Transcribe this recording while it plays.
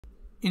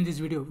In this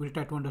video, we'll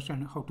try to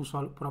understand how to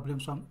solve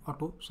problems on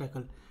Otto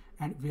cycle,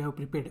 and we have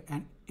prepared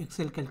an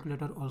Excel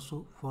calculator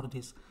also for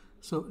this.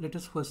 So let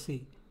us first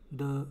see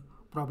the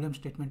problem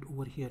statement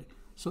over here.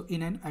 So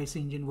in an IC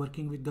engine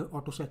working with the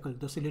Otto cycle,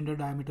 the cylinder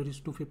diameter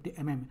is 250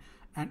 mm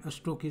and a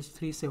stroke is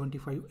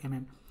 375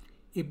 mm.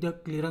 If the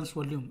clearance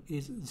volume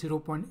is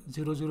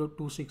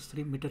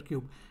 0.00263 meter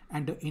cube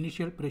and the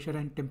initial pressure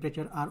and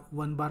temperature are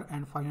 1 bar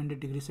and 500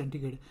 degrees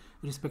centigrade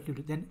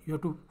respectively, then you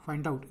have to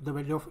find out the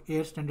value of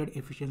air standard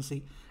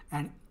efficiency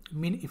and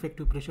mean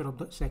effective pressure of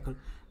the cycle.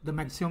 The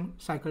maximum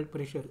cycle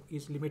pressure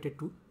is limited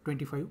to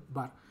 25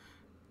 bar.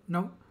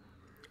 Now,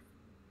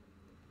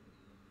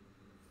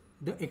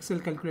 the Excel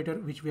calculator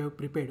which we have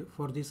prepared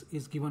for this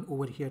is given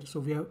over here.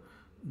 So we have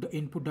the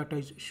input data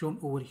is shown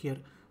over here.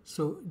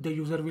 So the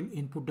user will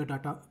input the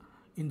data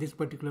in this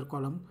particular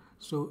column.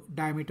 So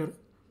diameter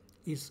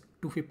is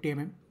 250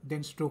 mm,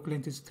 then stroke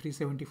length is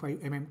 375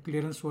 mm,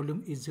 clearance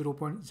volume is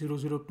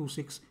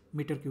 0.0026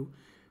 meter cube,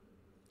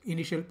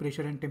 initial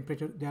pressure and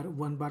temperature they are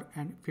 1 bar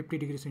and 50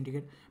 degrees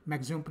centigrade,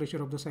 maximum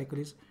pressure of the cycle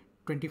is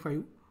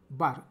 25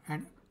 bar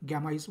and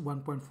gamma is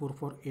 1.4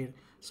 for air.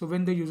 So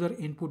when the user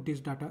input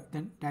this data,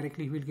 then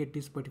directly he will get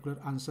these particular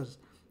answers.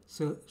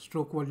 So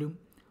stroke volume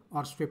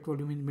or swept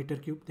volume in meter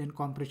cube, then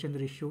compression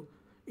ratio,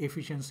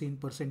 efficiency in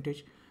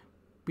percentage,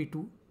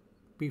 P2,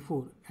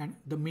 P4 and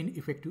the mean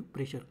effective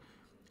pressure.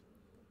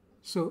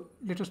 So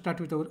let us start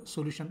with our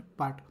solution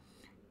part.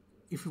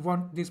 If you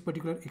want this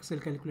particular Excel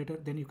calculator,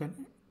 then you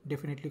can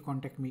definitely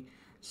contact me.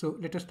 So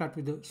let us start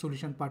with the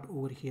solution part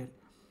over here.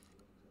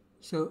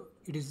 So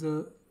it is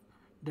the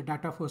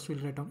data first we'll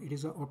write down. It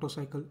is a Otto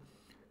cycle.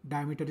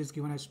 Diameter is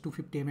given as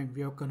 250 mm.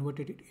 We have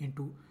converted it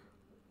into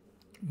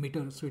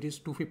meter. So it is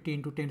 250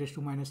 into 10 raised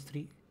to minus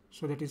 3.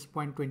 So that is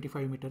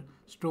 0.25 meter.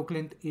 Stroke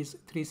length is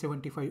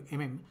 375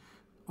 mm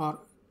or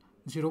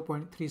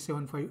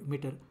 0.375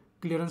 meter.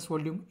 Clearance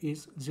volume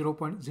is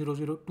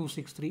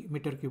 0.00263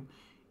 meter cube.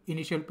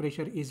 Initial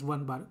pressure is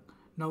 1 bar.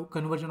 Now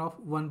conversion of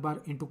 1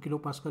 bar into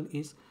kilopascal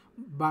is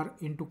bar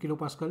into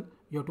kilopascal.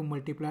 You have to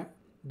multiply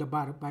the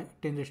bar by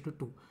 10 raised to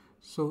 2.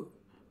 So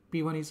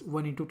P1 is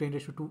 1 into 10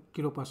 raised to 2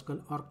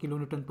 kilopascal or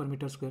kilonewton per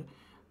meter square.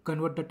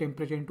 Convert the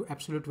temperature into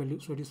absolute value.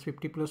 So it is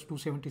 50 plus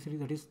 273,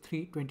 that is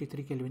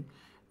 323 Kelvin.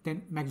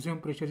 Then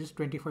maximum pressure is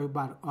 25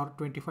 bar or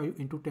 25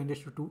 into 10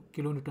 raised to 2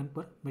 kilonewton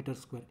per meter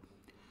square.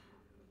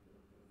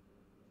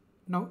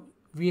 Now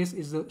Vs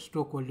is the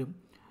stroke volume.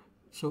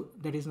 So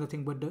that is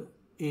nothing but the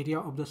area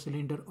of the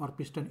cylinder or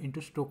piston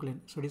into stroke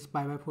length. So it is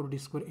pi by 4 d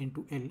square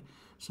into L.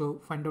 So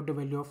find out the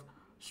value of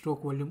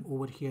stroke volume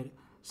over here,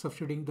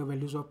 substituting the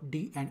values of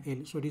D and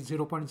L. So it is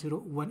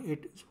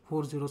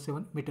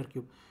 0.018407 meter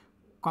cube.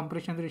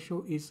 Compression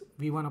ratio is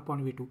V1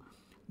 upon V2,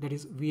 that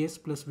is Vs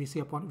plus Vc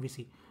upon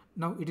Vc.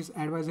 Now it is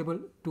advisable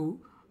to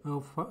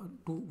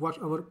watch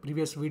our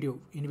previous video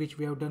in which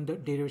we have done the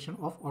derivation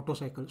of Otto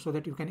cycle, so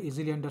that you can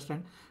easily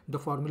understand the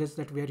formulas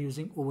that we are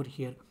using over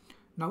here.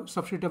 Now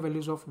substitute the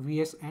values of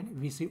Vs and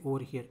Vc over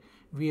here.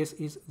 Vs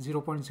is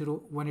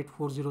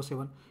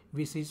 0.018407,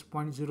 Vc is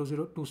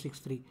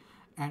 0.00263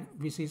 and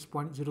Vc is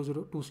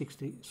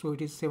 0.00263. So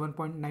it is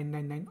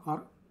 7.999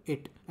 or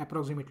 8,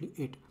 approximately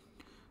 8.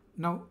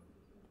 Now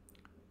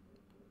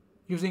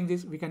using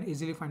this, we can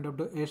easily find out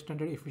the air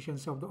standard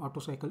efficiency of the Otto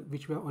cycle,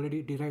 which we have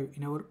already derived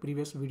in our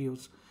previous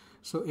videos.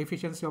 So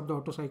efficiency of the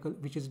Otto cycle,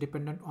 which is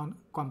dependent on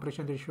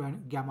compression ratio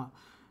and gamma.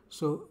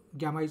 So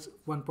gamma is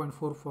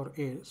 1.4 for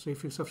air. So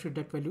if you substitute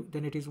that value,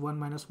 then it is 1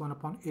 minus 1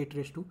 upon 8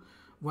 raised to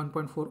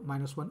 1.4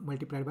 minus 1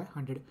 multiplied by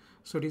 100.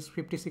 So it is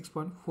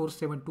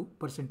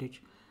 56.472%.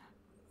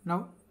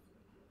 Now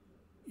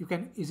you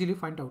can easily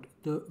find out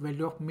the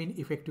value of mean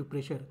effective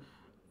pressure.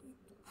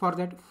 For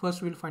that,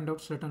 first we'll find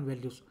out certain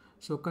values.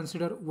 So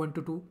consider 1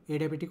 to 2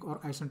 adiabatic or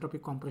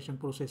isentropic compression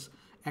process.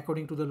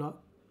 According to the law,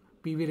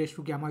 PV raised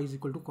to gamma is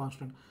equal to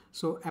constant.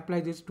 So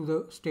apply this to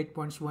the state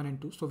points 1 and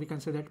 2. So we can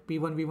say that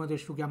P1 V1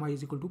 raised to gamma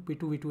is equal to P2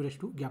 V2 raised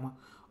to gamma,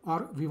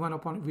 or V1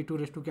 upon V2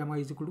 raised to gamma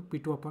is equal to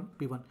P2 upon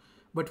P1.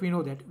 But we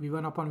know that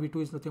V1 upon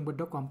V2 is nothing but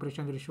the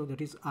compression ratio,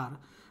 that is R.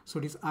 So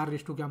it is R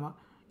raised to gamma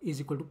is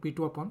equal to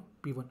P2 upon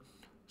P1.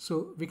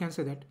 So we can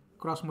say that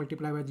cross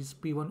multiply by this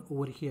P1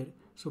 over here.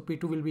 So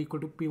P2 will be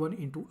equal to P1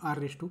 into R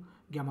raised to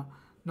gamma.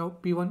 Now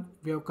P1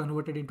 we have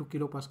converted into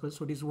kilopascal,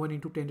 so it is 1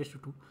 into 10 raised to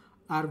 2.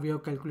 R we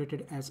have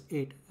calculated as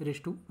 8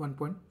 raised to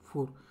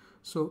 1.4.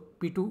 So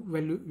P2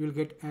 value you will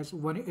get as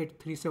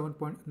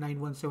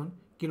 1837.917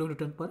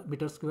 kilonewton per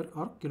meter square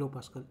or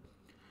kilopascal.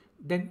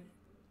 Then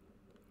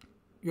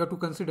you have to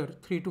consider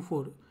 3 to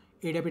 4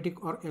 adiabatic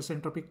or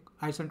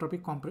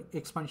isentropic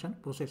expansion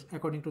process.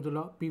 According to the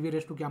law, PV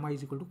raised to gamma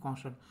is equal to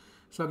constant.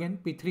 So again,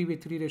 P3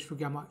 V3 raised to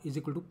gamma is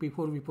equal to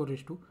P4 V4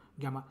 raised to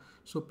gamma.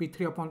 So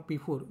P3 upon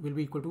P4 will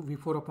be equal to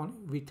V4 upon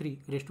V3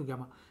 raised to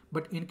gamma.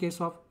 But in case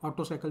of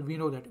Otto cycle, we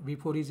know that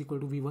V4 is equal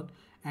to V1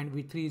 and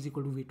V3 is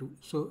equal to V2.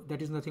 So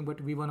that is nothing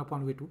but V1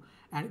 upon V2,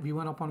 and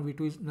V1 upon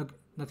V2 is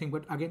nothing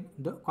but again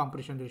the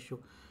compression ratio.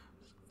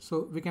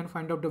 So we can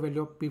find out the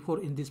value of P4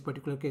 in this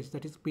particular case,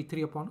 that is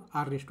P3 upon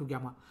R raised to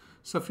gamma.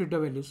 Substitute the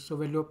values. So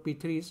value of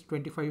P3 is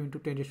 25 into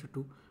 10 raised to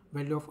 2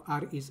 value of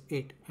R is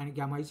 8 and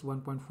gamma is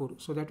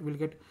 1.4. So that we'll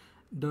get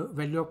the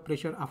value of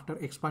pressure after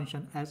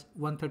expansion as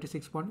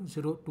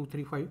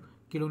 136.0235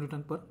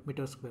 kilonewton per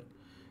meter square.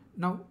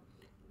 Now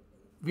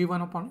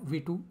V1 upon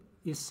V2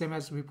 is same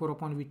as V4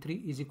 upon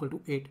V3 is equal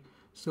to 8.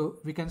 So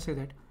we can say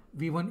that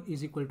V1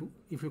 is equal to,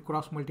 if you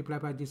cross multiply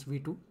by this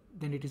V2,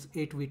 then it is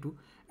 8 V2,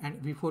 and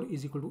V4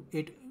 is equal to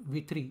 8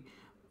 V3.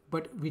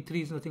 But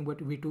V3 is nothing but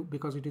V2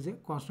 because it is a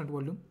constant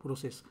volume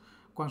process,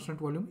 constant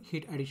volume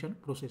heat addition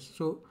process.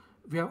 So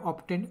we have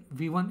obtained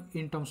V1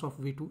 in terms of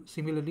V2.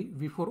 Similarly,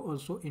 V4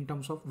 also in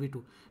terms of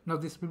V2. Now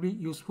this will be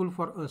useful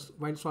for us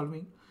while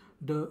solving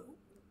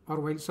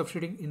while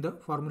substituting in the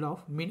formula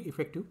of mean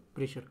effective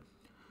pressure.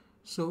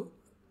 So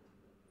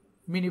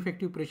mean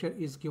effective pressure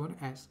is given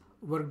as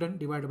work done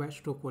divided by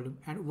stroke volume,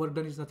 and work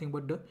done is nothing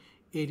but the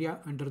area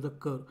under the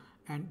curve,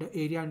 and the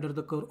area under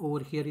the curve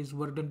over here is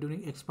work done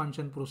during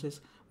expansion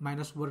process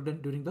minus work done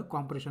during the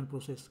compression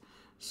process.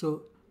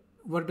 So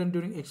work done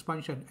during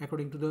expansion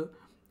according to the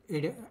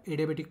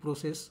adiabatic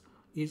process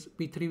is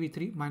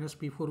P3V3 minus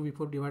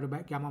P4V4 divided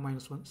by gamma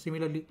minus 1.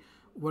 Similarly,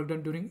 work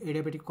done during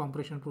adiabatic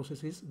compression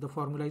process is, the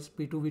formula is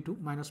P2V2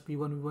 minus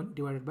P1V1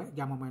 divided by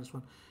gamma minus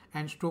 1,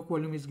 and stroke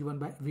volume is given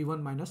by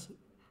V1 minus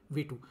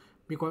V2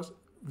 because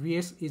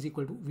Vs is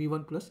equal to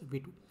V1 plus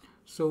V2.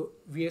 So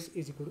Vs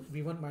is equal to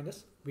V1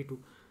 minus V2.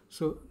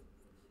 So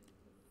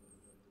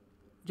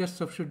just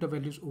substitute the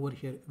values over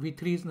here.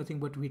 V3 is nothing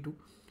but V2.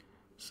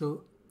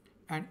 So,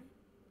 and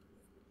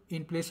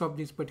in place of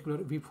this particular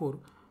V4,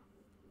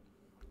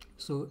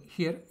 so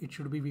here it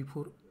should be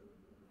V4.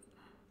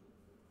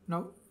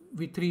 Now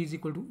V3 is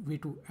equal to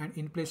V2, and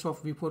in place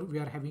of V4 we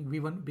are having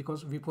V1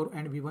 because V4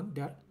 and V1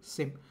 they are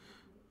same.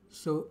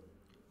 So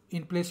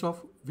in place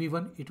of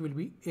V1 it will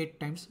be 8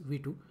 times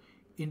V2,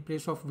 in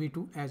place of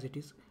V2 as it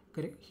is,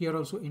 correct. Here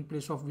also in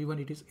place of V1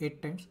 it is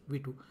 8 times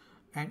V2,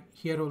 and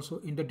here also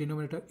in the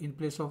denominator in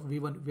place of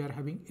V1 we are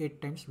having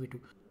 8 times V2.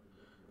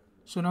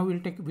 So now we'll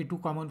take V2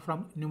 common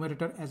from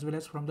numerator as well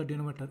as from the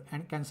denominator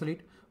and cancel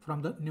it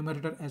from the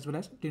numerator as well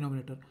as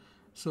denominator.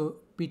 So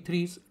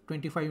P3 is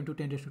 25 into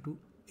 10 raised to 2,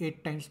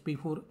 8 times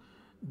P4,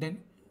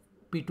 then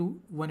P2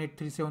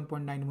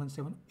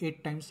 1837.917,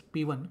 8 times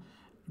P1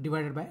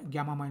 divided by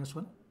gamma minus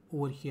 1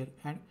 over here,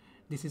 and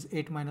this is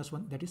 8 minus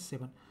 1, that is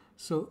 7.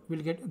 So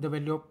we'll get the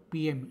value of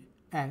PM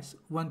as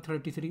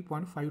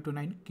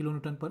 133.529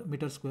 kilonewton per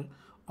meter square,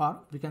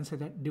 or we can say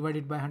that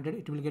divided by 100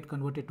 it will get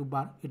converted to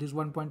bar. It is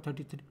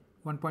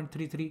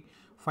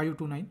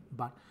 1.33529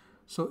 bar.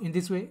 So in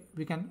this way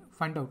we can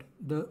find out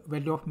the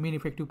value of mean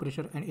effective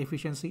pressure and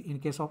efficiency in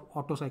case of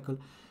Otto cycle,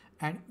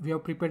 and we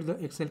have prepared the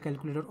Excel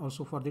calculator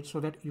also for that, so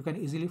that you can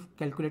easily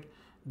calculate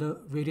the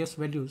various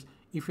values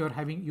if you are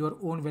having your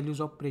own values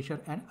of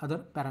pressure and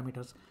other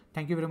parameters.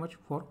 Thank you very much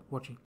for watching.